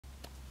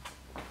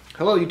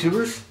Hello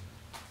YouTubers.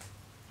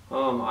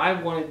 I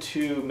wanted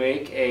to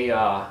make a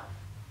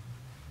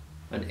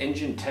an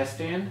engine test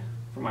stand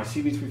for my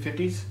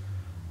CB350s.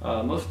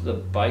 Most of the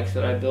bikes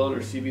that I build are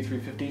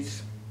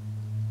CB350s,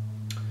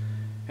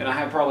 and I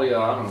have probably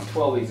I don't know,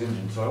 12 of these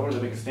engines. So I wanted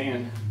to make a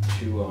stand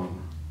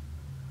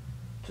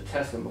to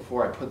test them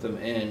before I put them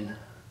in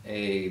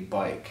a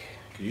bike.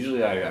 Because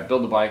usually I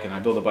build the bike and I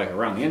build the bike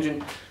around the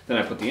engine, then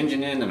I put the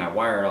engine in and I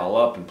wire it all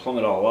up and plumb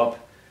it all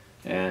up.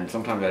 And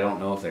sometimes I don't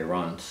know if they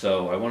run.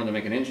 So I wanted to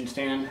make an engine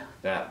stand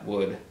that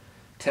would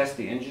test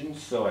the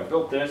engines. So I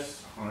built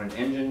this on an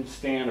engine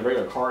stand, a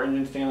regular car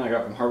engine stand that I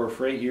got from Harbor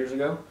Freight years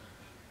ago.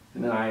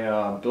 And then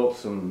I built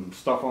some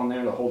stuff on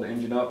there to hold the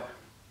engine up.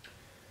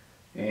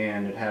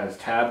 And it has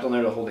tabs on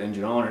there to hold the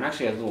engine on. And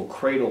actually has little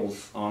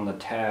cradles on the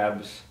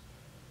tabs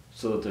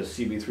so that the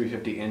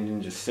CB350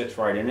 engine just sits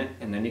right in it.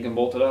 And then you can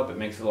bolt it up. It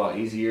makes it a lot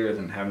easier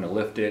than having to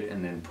lift it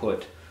and then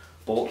put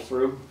bolts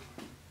through.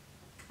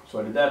 So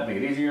I did that to make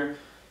it easier.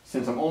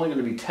 Since I'm only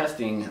going to be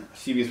testing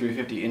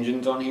CB350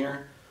 engines on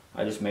here,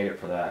 I just made it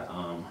for that.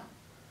 And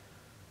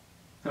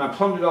I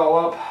plumbed it all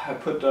up. I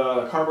put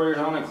the carburetors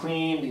on and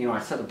cleaned. You know,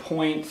 I set the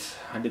points.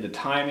 I did the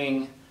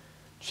timing,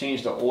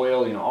 changed the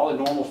oil. You know, all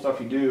the normal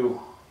stuff you do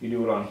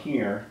it on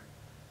here.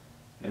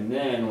 And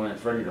then when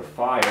it's ready to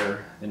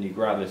fire, then you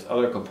grab this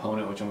other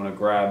component, which I'm going to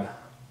grab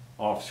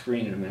off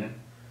screen in a minute.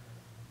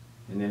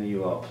 And then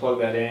you plug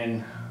that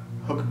in,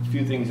 hook a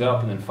few things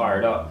up, and then fire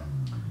it up.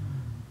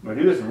 I'm going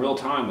to do this in real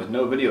time with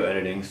no video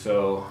editing,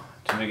 so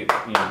to make it,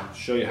 you know,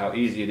 show you how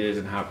easy it is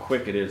and how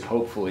quick it is,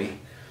 hopefully.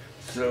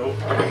 So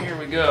here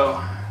we go.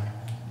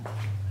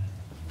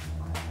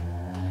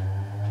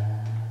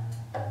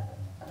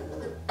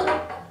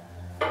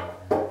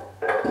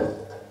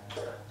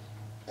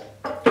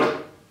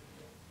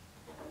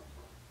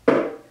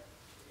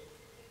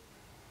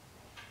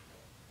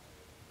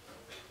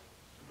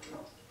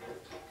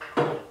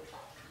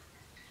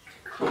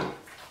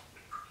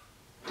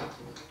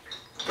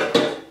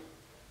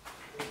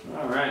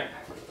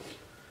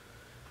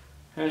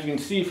 As you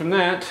can see from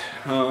that,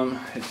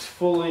 it's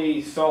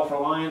fully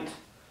self-reliant.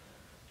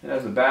 It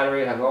has the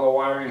battery, it has all the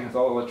wiring, it has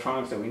all the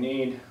electronics that we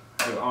need. It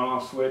has an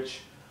on-off switch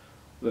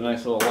with a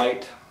nice little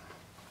light.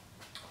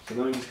 So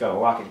then we just got to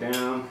lock it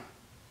down.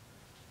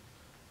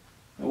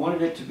 I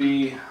wanted it to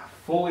be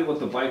fully what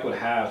the bike would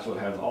have, so it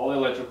has all the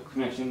electrical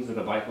connections that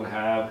the bike would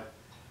have.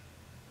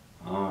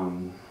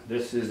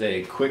 This is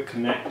a quick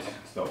connect.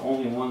 It's the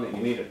only one that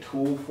you need a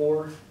tool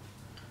for.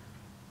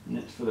 And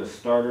it's for the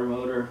starter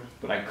motor,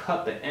 but I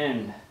cut the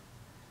end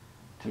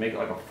to make it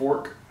like a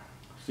fork,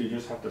 so you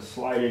just have to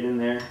slide it in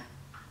there.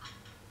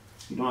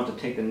 You don't have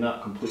to take the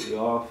nut completely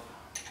off.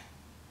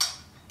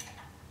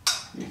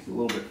 Makes it a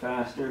little bit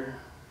faster.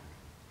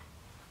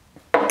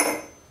 I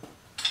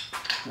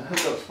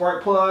hook up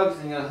spark plugs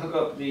and I hook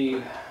up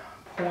the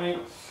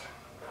points.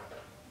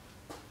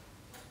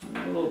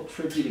 They're a little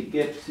tricky to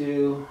get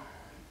to.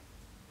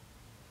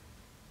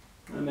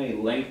 I may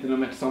lengthen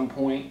them at some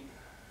point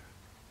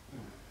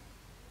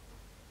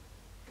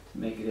to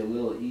make it a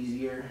little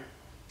easier.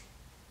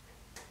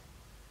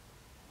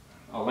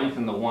 I'll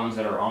lengthen the ones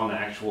that are on the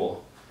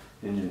actual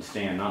engine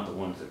stand, not the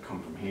ones that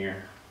come from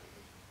here.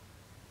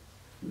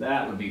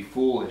 That would be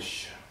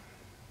foolish.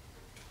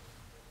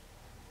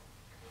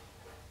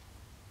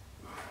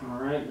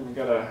 Alright, then we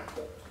gotta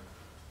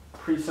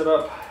preset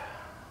up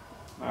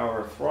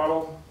our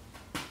throttle.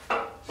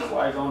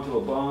 Slides onto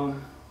a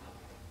bung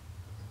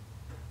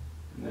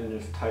and then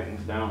just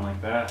tightens down like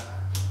that.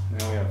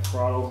 Now we have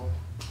throttle.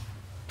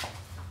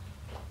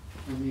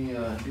 Let me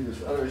do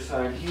this other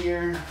side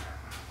here.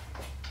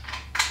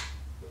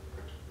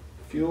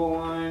 Fuel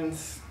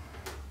lines.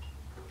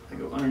 They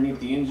go underneath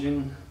the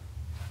engine.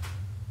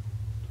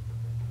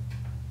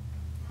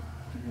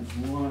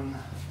 There's one.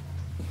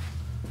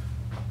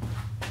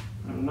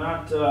 I'm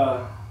not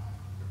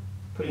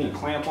putting a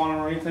clamp on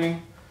them or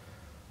anything.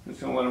 I'm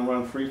just going to let them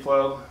run free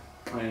flow,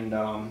 and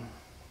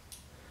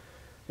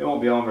it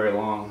won't be on very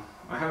long.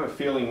 I have a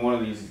feeling one of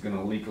these is going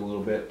to leak a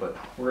little bit, but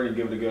we're going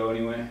to give it a go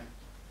anyway.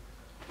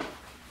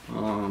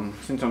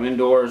 Since I'm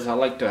indoors, I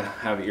like to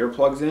have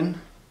earplugs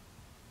in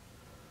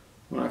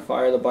when I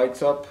fire the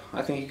bikes up.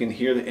 I think you can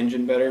hear the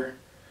engine better.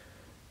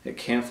 It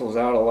cancels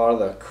out a lot of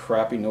the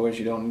crappy noise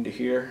you don't need to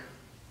hear.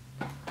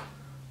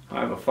 I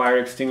have a fire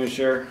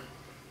extinguisher,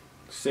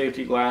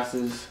 safety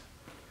glasses.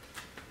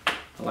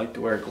 I like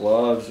to wear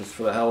gloves just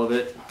for the hell of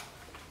it.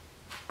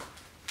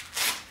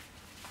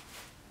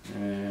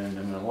 And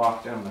I'm going to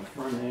lock down the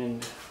front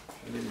end, which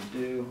I didn't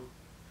do.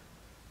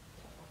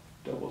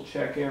 Double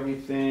check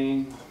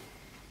everything.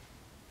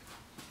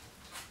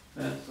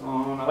 That's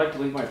on. I like to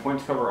leave my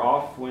points cover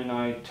off when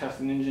I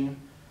test an engine.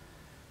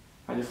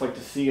 I just like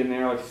to see in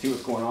there, I like to see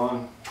what's going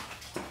on.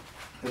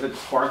 If it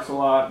sparks a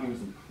lot,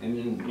 means the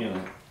engine, you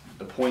know,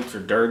 the points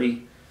are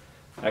dirty.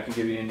 That can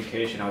give you an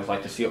indication. I always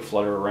like to see it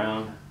flutter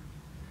around.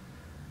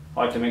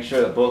 I like to make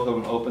sure that both of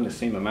them open the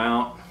same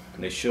amount.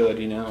 They should,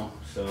 you know.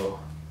 So,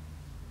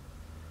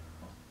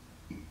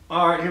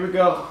 all right, here we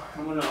go.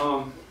 I'm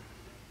gonna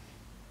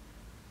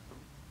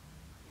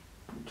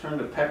Turn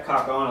the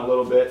petcock on a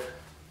little bit,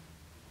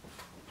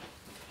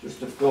 just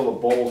to fill the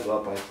bowls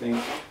up, I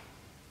think.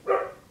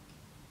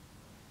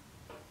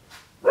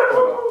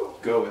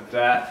 Go with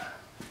that.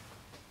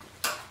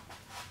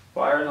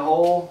 Fire in the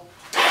hole.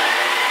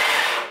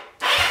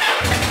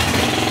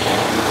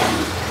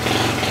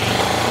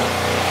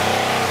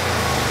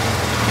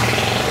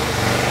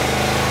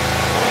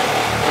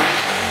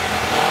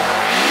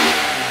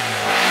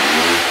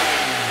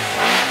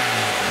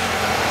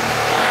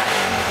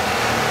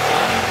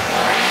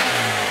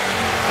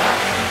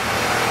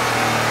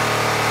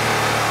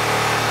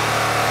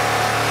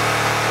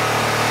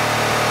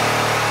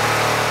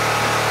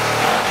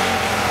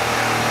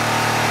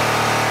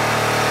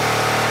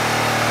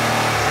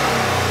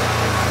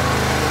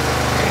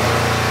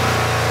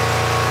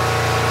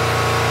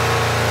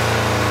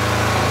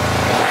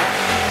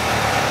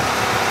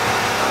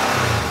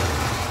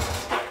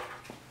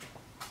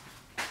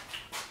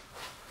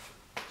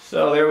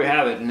 So there we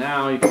have it.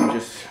 Now you can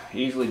just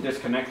easily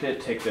disconnect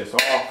it, take this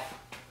off,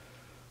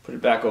 put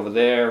it back over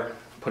there,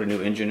 put a new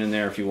engine in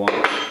there if you want,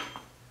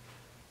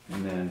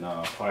 and then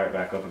fire it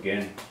back up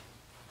again.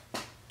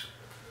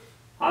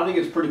 I think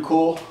it's pretty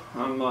cool.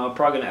 I'm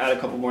probably going to add a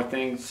couple more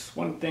things.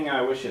 One thing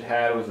I wish it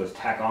had was this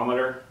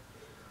tachometer.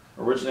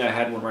 Originally I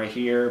had one right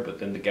here, but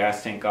then the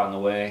gas tank got in the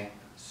way,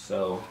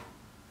 so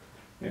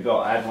maybe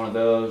I'll add one of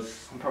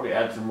those. I'll probably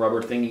add some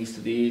rubber thingies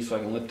to these so I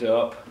can lift it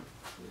up.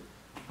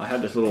 I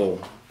had this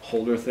little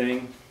holder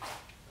thing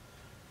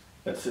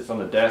that sits on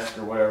the desk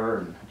or whatever,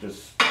 and it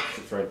just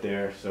sits right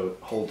there, so it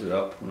holds it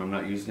up when I'm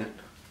not using it.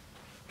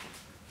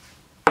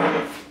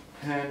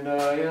 And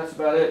yeah, that's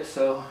about it.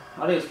 So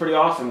I think it's pretty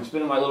awesome. It's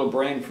been in my little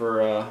brain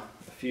for a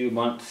few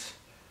months.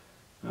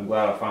 I'm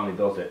glad I finally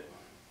built it.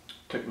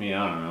 Took me,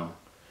 I don't know,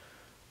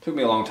 took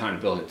me a long time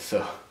to build it,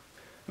 so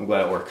I'm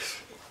glad it works.